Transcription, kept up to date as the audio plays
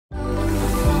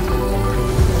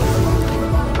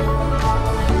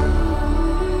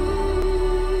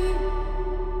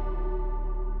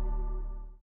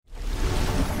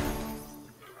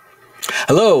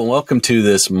Hello, and welcome to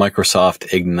this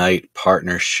Microsoft Ignite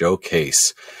Partner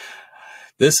Showcase.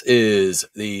 This is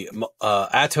the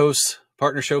Atos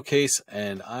Partner Showcase,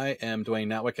 and I am Dwayne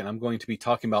Natwick, and I'm going to be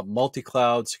talking about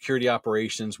multi-cloud security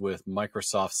operations with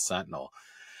Microsoft Sentinel.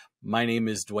 My name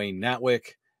is Dwayne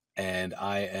Natwick, and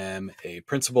I am a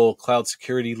principal cloud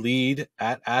security lead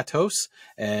at Atos,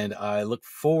 and I look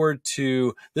forward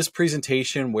to this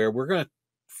presentation where we're going to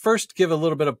first give a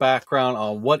little bit of background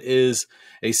on what is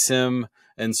a SIEM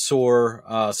and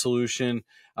SOAR solution.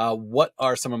 What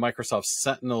are some of Microsoft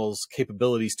Sentinel's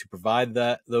capabilities to provide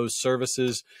those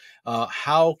services?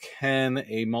 How can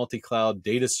a multi-cloud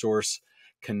data source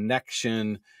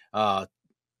connection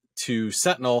to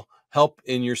Sentinel help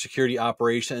in your security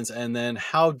operations? And then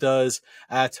how does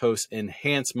Atos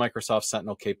enhance Microsoft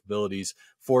Sentinel capabilities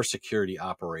for security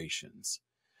operations?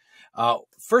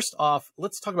 First off,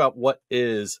 let's talk about what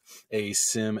is a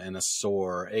SIEM and a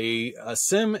SOAR. A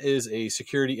SIEM is a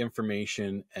security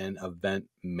information and event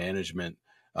management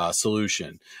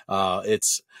solution.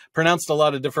 It's pronounced a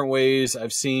lot of different ways.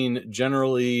 I've seen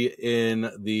generally in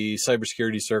the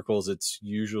cybersecurity circles, it's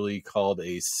usually called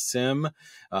a SIEM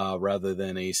rather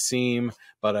than a SIEM,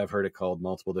 but I've heard it called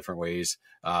multiple different ways.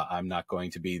 I'm not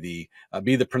going to be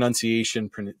the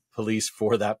pronunciation police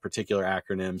for that particular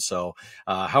acronym. So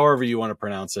however you want to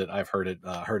pronounce it, I've heard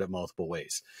it multiple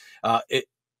ways.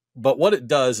 But what it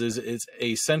does is it's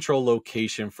a central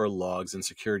location for logs and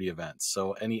security events.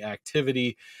 So any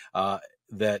activity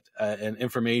and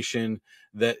information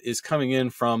that is coming in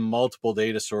from multiple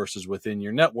data sources within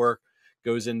your network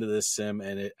goes into this SIEM,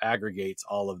 and it aggregates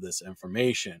all of this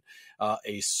information.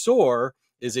 A SOAR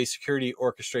is a security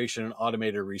orchestration and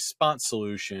automated response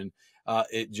solution.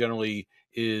 It generally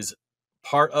is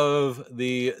part of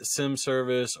the SIEM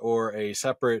service or a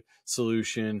separate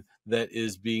solution that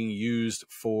is being used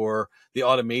for the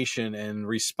automation and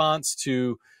response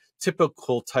to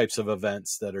typical types of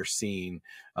events that are seen.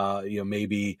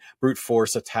 Maybe brute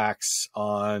force attacks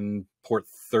on port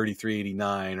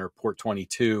 3389 or port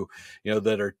 22,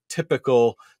 that are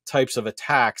typical types of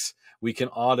attacks. We can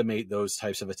automate those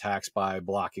types of attacks by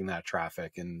blocking that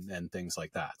traffic and things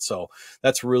like that. So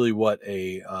that's really what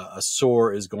a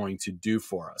SOAR is going to do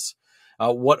for us.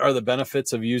 What are the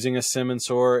benefits of using a SIEM and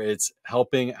SOAR? It's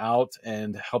helping out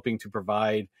and helping to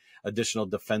provide additional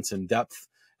defense in depth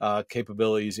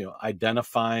capabilities,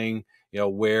 identifying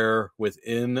where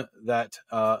within that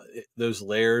those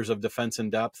layers of defense in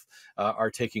depth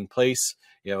are taking place,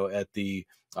 at the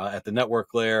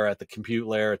network layer, at the compute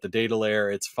layer, at the data layer.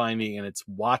 It's finding and it's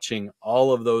watching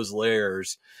all of those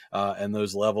layers and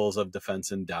those levels of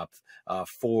defense in depth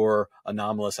for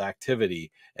anomalous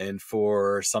activity and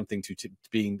for something to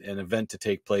being an event to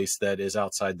take place that is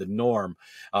outside the norm.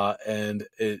 And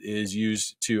it is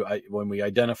used to, when we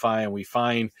identify and we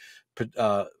find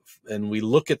and we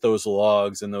look at those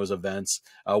logs and those events,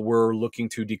 we're looking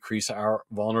to decrease our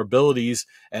vulnerabilities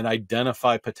and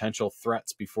identify potential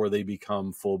threats before they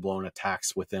become full-blown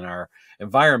attacks within our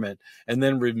environment, and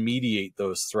then remediate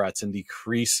those threats and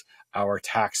decrease our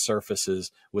attack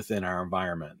surfaces within our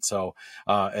environment. So,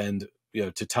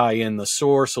 to tie in the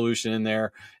SOAR solution in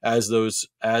there, as those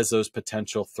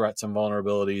potential threats and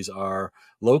vulnerabilities are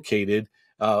located,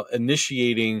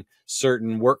 initiating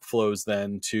certain workflows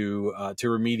then to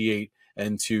remediate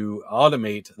and to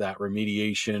automate that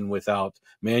remediation without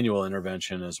manual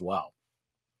intervention as well.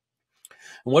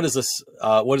 And what is this?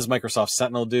 What does Microsoft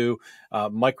Sentinel do?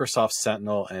 Microsoft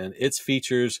Sentinel and its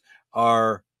features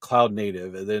are cloud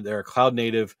native. They're a cloud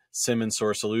native SIEM and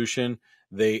SOAR solution.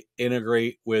 They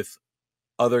integrate with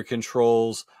other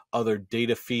controls, other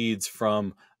data feeds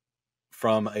from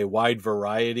a wide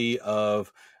variety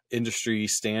of industry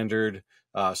standard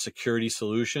security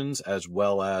solutions, as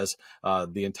well as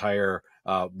the entire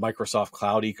Microsoft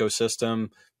cloud ecosystem,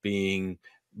 being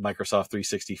Microsoft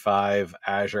 365,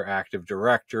 Azure Active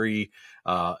Directory,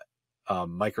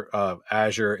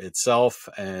 Azure itself,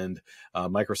 and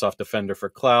Microsoft Defender for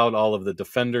Cloud, all of the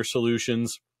Defender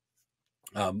solutions,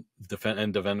 and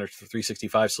Defender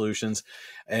 365 solutions,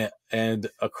 and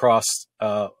across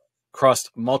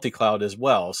multi-cloud as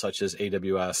well, such as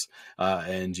AWS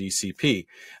and GCP.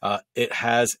 It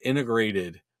has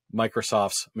integrated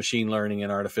Microsoft's machine learning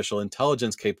and artificial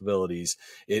intelligence capabilities.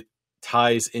 It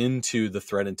ties into the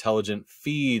threat intelligence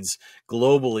feeds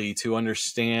globally to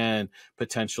understand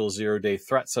potential zero-day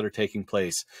threats that are taking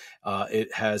place.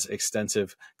 It has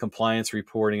extensive compliance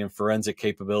reporting and forensic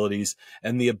capabilities,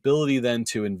 and the ability then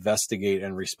to investigate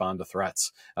and respond to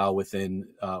threats within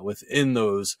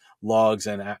those logs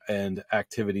and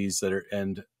activities that are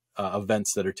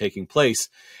events that are taking place,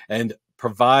 and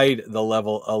provide a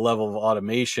level of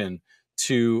automation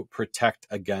to protect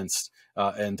against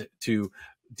and to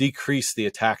decrease the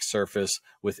attack surface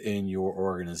within your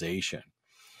organization.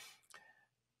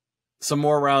 Some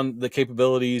more around the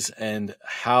capabilities and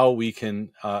how we can,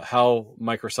 how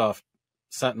Microsoft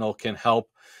Sentinel can help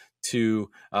to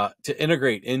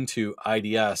integrate into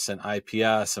IDS and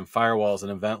IPS and firewalls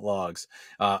and event logs,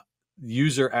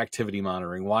 user activity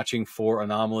monitoring, watching for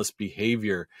anomalous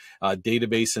behavior,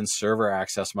 database and server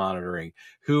access monitoring,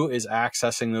 who is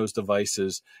accessing those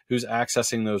devices, who's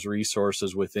accessing those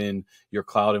resources within your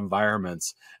cloud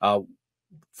environments,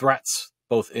 threats,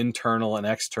 both internal and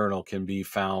external, can be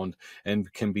found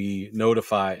and can be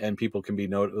notified, and people can be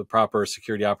proper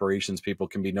security operations people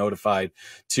can be notified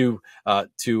to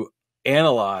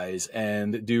analyze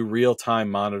and do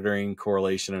real-time monitoring,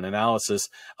 correlation, and analysis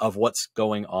of what's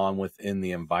going on within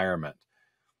the environment.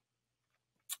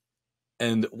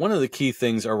 And one of the key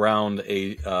things around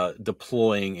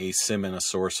deploying a SIEM and a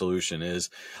SOAR solution is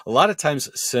a lot of times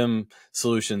SIEM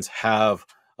solutions have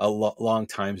a long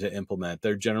time to implement.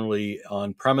 They're generally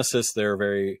on premises. They're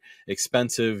very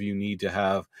expensive. You need to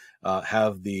have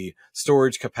the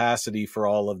storage capacity for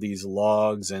all of these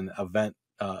logs and event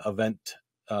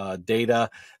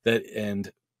data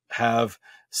and have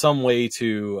some way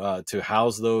to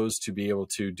house those to be able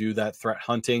to do that threat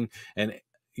hunting. And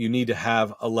you need to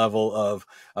have a level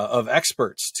of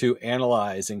experts to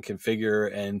analyze and configure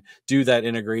and do that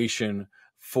integration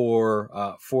for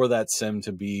that SIEM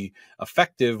to be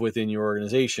effective within your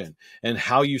organization. And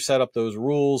how you set up those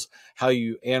rules, how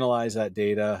you analyze that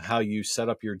data, how you set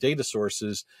up your data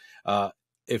sources,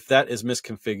 if that is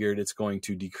misconfigured, it's going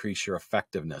to decrease your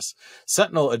effectiveness.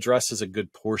 Sentinel addresses a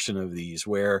good portion of these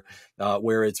where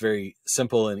it's very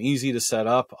simple and easy to set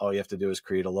up. All you have to do is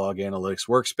create a log analytics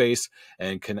workspace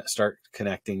and start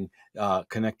connecting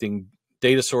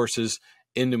data sources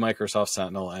into Microsoft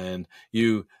Sentinel, and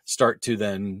you start to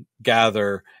then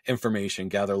gather information,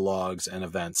 gather logs and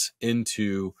events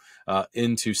into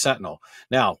Sentinel.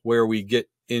 Now, where we get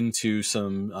into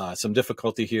some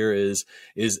difficulty here is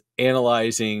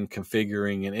analyzing,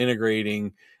 configuring, and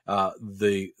integrating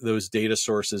those data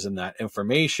sources and that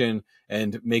information,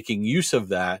 and making use of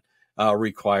that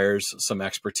requires some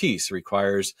expertise,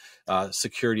 requires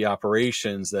security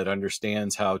operations that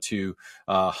understands how to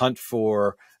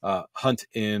hunt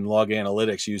in log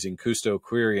analytics using Custo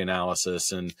query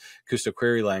analysis and Custo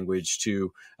query language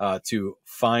to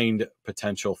find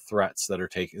potential threats that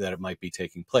it might be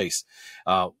taking place.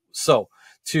 So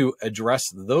to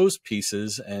address those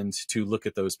pieces and to look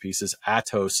at those pieces,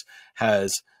 Atos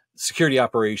has security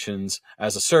operations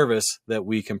as a service that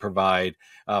we can provide,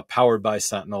 powered by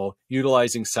Sentinel,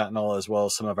 utilizing Sentinel as well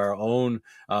as some of our own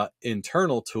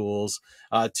internal tools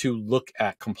to look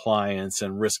at compliance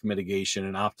and risk mitigation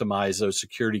and optimize those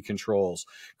security controls,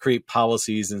 create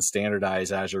policies and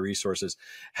standardize Azure resources,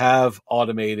 have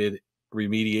automated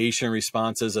remediation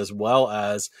responses, as well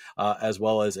as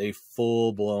a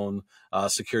full-blown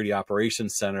security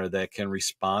operations center that can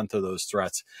respond to those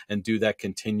threats and do that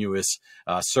continuous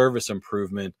service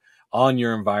improvement on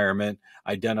your environment,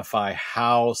 identify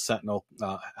how Sentinel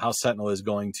is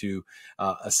going to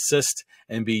assist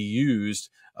and be used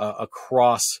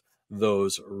across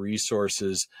those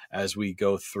resources as we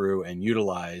go through and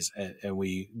utilize and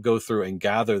we go through and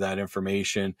gather that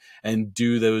information and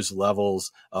do those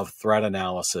levels of threat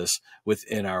analysis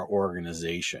within our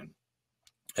organization.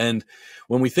 And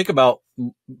when we think about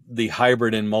the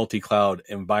hybrid and multi-cloud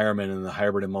environment and the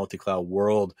hybrid and multi-cloud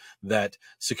world that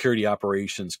security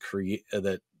operations create,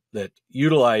 that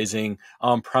utilizing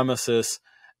on-premises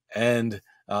and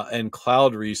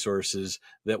cloud resources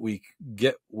that we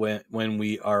get when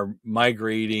we are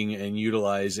migrating and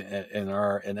utilizing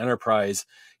an enterprise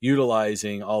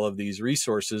utilizing all of these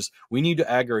resources, we need to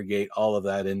aggregate all of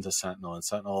that into Sentinel, and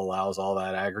Sentinel allows all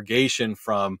that aggregation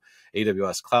from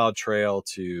AWS CloudTrail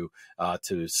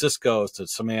to Cisco to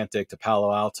Symantec to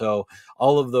Palo Alto.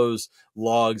 All of those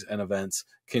logs and events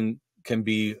can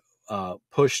be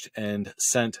pushed and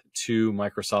sent to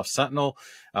Microsoft Sentinel,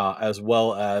 as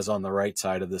well as on the right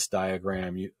side of this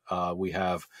diagram, we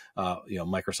have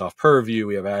Microsoft Purview,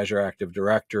 we have Azure Active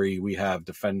Directory, we have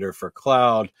Defender for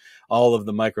Cloud, all of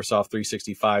the Microsoft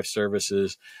 365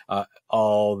 services,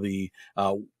 all the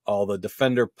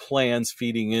Defender plans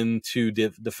feeding into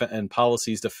and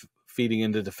policies feeding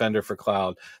into Defender for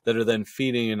Cloud that are then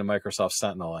feeding into Microsoft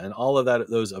Sentinel, and all of that,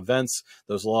 those events,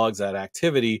 those logs, that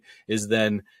activity is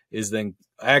then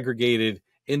aggregated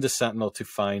into Sentinel to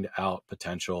find out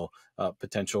potential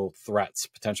threats,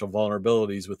 potential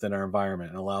vulnerabilities within our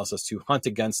environment, and allows us to hunt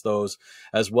against those,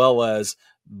 as well as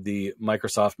the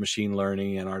Microsoft machine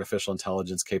learning and artificial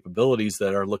intelligence capabilities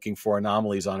that are looking for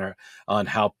anomalies on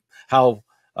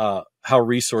how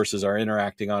resources are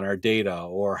interacting on our data,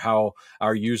 or how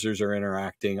our users are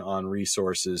interacting on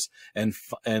resources, and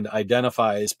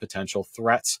identifies potential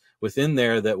threats within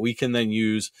there that we can then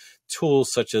use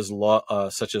tools such as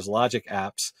logic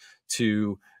apps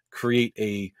to create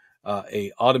a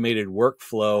automated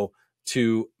workflow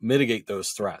to mitigate those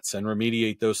threats and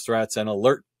remediate those threats and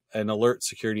alert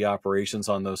security operations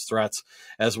on those threats,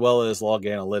 as well as log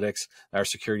analytics, our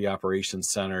security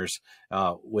operations centers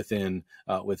within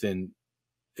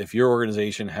if your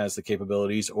organization has the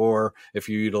capabilities, or if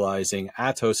you're utilizing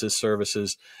Atos's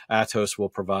services, Atos will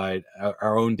provide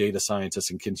our own data scientists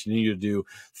and continue to do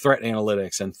threat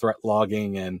analytics and threat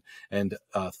logging and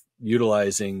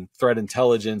utilizing threat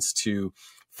intelligence to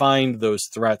find those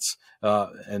threats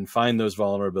and find those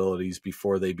vulnerabilities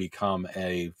before they become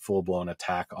a full-blown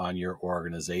attack on your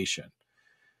organization.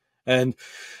 And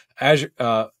Azure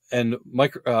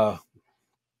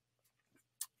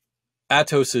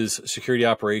Atos's security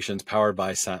operations powered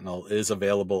by Sentinel is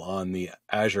available on the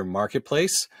Azure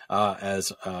Marketplace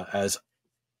as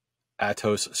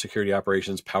Atos security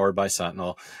operations powered by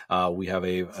Sentinel. We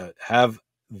have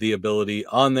the ability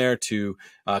on there to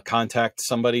contact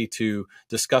somebody to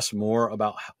discuss more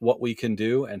about what we can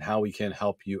do and how we can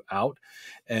help you out,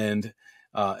 and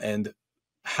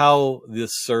how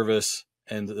this service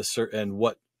and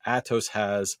what Atos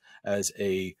has as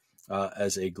a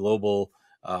global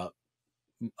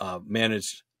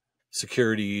managed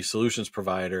security solutions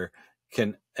provider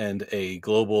and a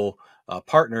global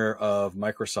partner of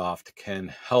Microsoft can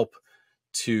help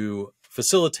to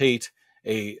facilitate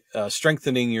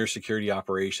strengthening your security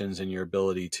operations and your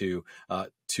ability to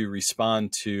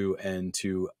respond to and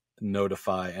to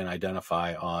notify and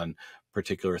identify on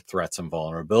particular threats and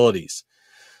vulnerabilities.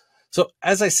 So,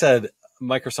 as I said,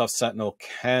 Microsoft Sentinel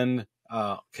can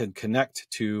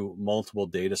connect to multiple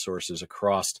data sources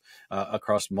across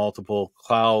multiple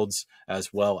clouds,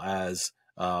 as well as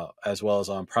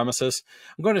on premises.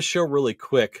 I'm going to show really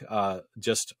quick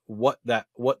just what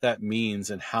that means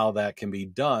and how that can be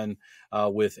done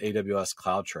with AWS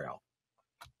CloudTrail.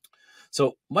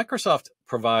 So Microsoft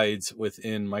provides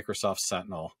within Microsoft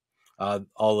Sentinel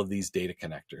all of these data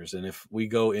connectors, and if we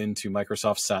go into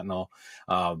Microsoft Sentinel,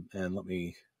 and let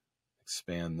me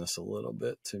expand this a little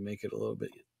bit to make it a little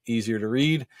bit easier to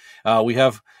read. We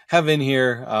have in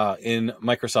here in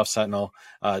Microsoft Sentinel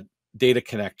data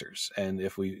connectors, and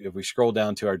if we scroll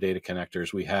down to our data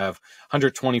connectors, we have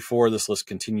 124. This list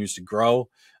continues to grow.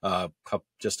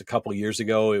 Just a couple years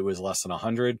ago, it was less than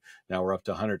 100. Now we're up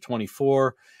to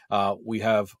 124. We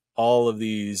have all of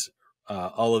these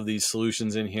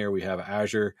solutions in here. We have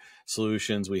Azure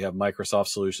solutions, we have Microsoft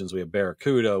solutions, we have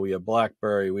Barracuda, we have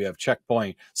BlackBerry, we have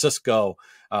Checkpoint, Cisco,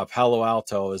 Palo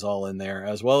Alto is all in there,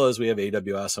 as well as we have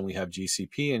AWS and we have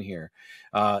GCP in here.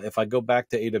 If I go back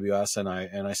to AWS and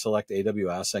I select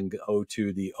AWS and go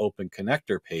to the Open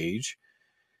Connector page,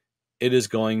 it is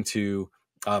going to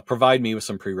provide me with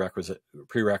some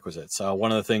prerequisites.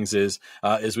 One of the things is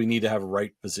we need to have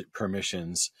right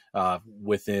permissions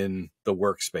within the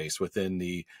workspace, within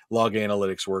the log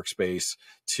analytics workspace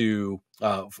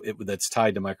that's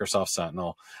tied to Microsoft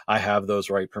Sentinel. I have those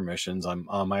right permissions. I'm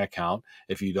on my account.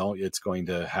 If you don't, it's going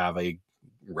to have a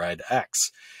red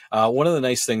X. One of the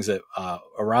nice things that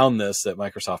around this that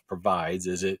Microsoft provides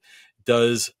is it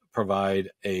does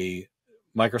provide a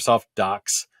Microsoft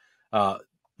Docs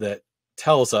that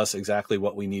tells us exactly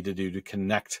what we need to do to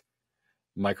connect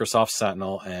Microsoft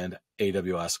Sentinel and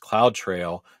AWS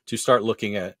CloudTrail to start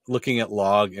looking at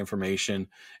log information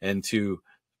and to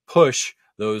push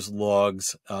those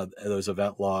logs, those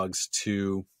event logs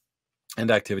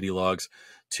and activity logs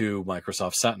to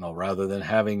Microsoft Sentinel, rather than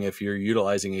having, if you're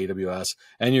utilizing AWS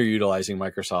and you're utilizing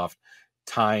Microsoft,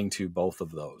 tying to both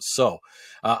of those. So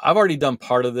I've already done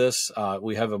part of this.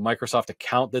 We have a Microsoft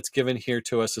account that's given here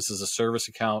to us. This is a service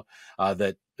account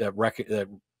that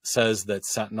says that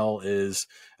Sentinel is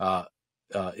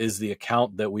the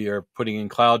account that we are putting in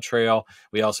CloudTrail.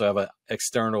 We also have an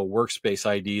external workspace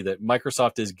ID that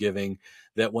Microsoft is giving,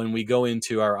 that when we go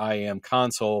into our IAM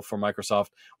console for Microsoft,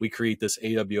 we create this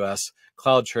AWS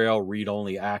CloudTrail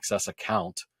read-only access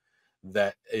account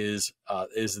that is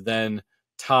then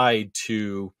tied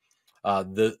to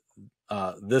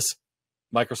this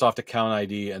Microsoft account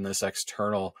ID and this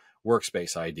external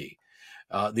workspace ID.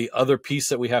 The other piece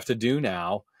that we have to do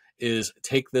now is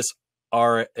take this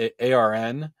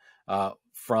ARN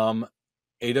from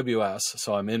AWS.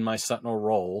 So I'm in my Sentinel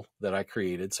role that I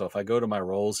created. So if I go to my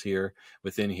roles here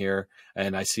within here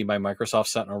and I see my Microsoft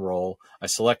Sentinel role, I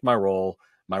select my role.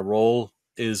 My role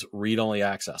is read-only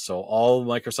access. So all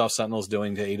Microsoft Sentinel is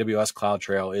doing to AWS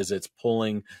CloudTrail is it's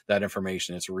pulling that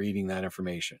information. It's reading that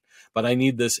information. But I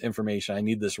need this information. I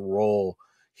need this role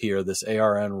here, this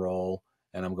ARN role.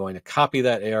 And I'm going to copy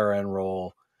that ARN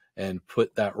role and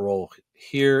put that role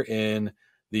here in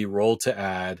the role to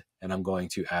add, and I'm going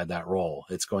to add that role.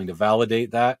 It's going to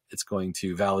validate that. It's going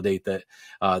to validate that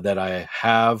that I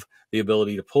have the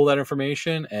ability to pull that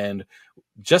information, and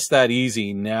just that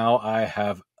easy. Now I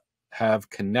have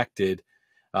connected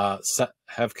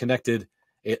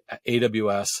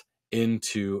AWS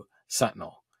into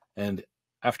Sentinel, and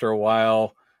after a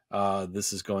while,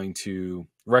 this is going to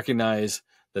recognize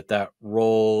that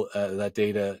role, that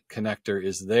data connector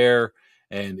is there,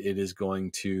 and it is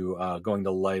going to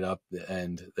light up.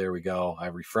 And there we go. I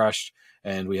refreshed,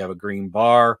 and we have a green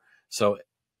bar. So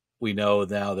we know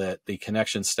now that the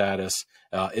connection status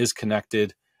is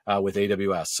connected with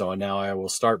AWS. So now I will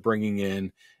start bringing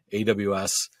in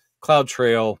AWS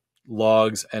CloudTrail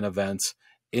logs and events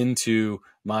into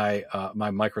my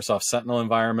my Microsoft Sentinel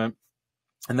environment.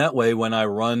 And that way, when I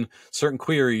run certain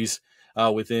queries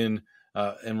within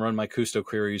and run my Custo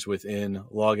queries within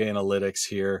Log Analytics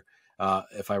here,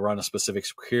 if I run a specific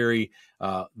query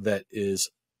that is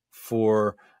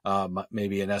for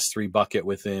maybe an S3 bucket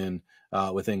within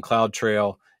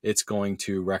CloudTrail, it's going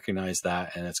to recognize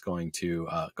that, and it's going to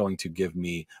give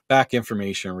me back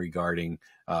information regarding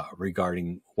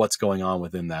what's going on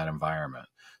within that environment.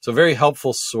 So, very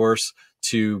helpful source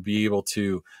to be able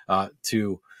to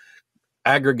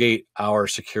aggregate our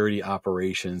security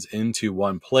operations into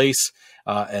one place,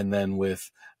 and then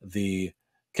with the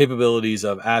capabilities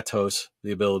of Atos,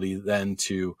 the ability then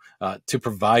to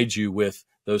provide you with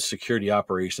those security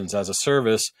operations as a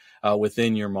service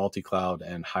within your multi-cloud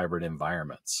and hybrid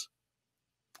environments.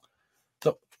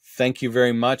 So thank you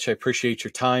very much. I appreciate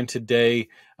your time today,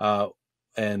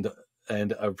 and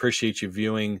I appreciate you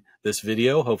viewing this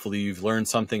video. Hopefully you've learned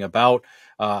something about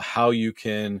how you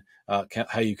can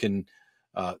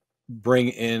bring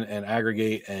in and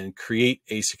aggregate and create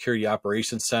a security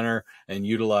operations center and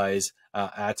utilize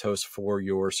Atos for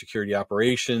your security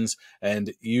operations,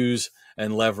 and use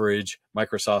and leverage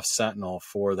Microsoft Sentinel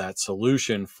for that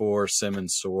solution for SIEM and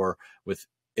SOAR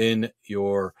within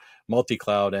your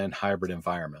multi-cloud and hybrid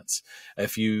environments.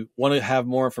 If you want to have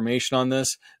more information on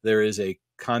this, there is a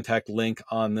contact link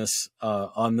on this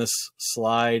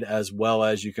slide, as well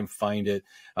as you can find it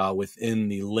within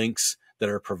the links that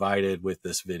are provided with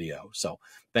this video. So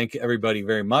thank everybody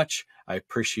very much. I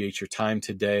appreciate your time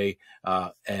today,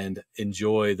 and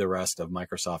enjoy the rest of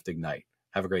Microsoft Ignite.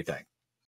 Have a great day.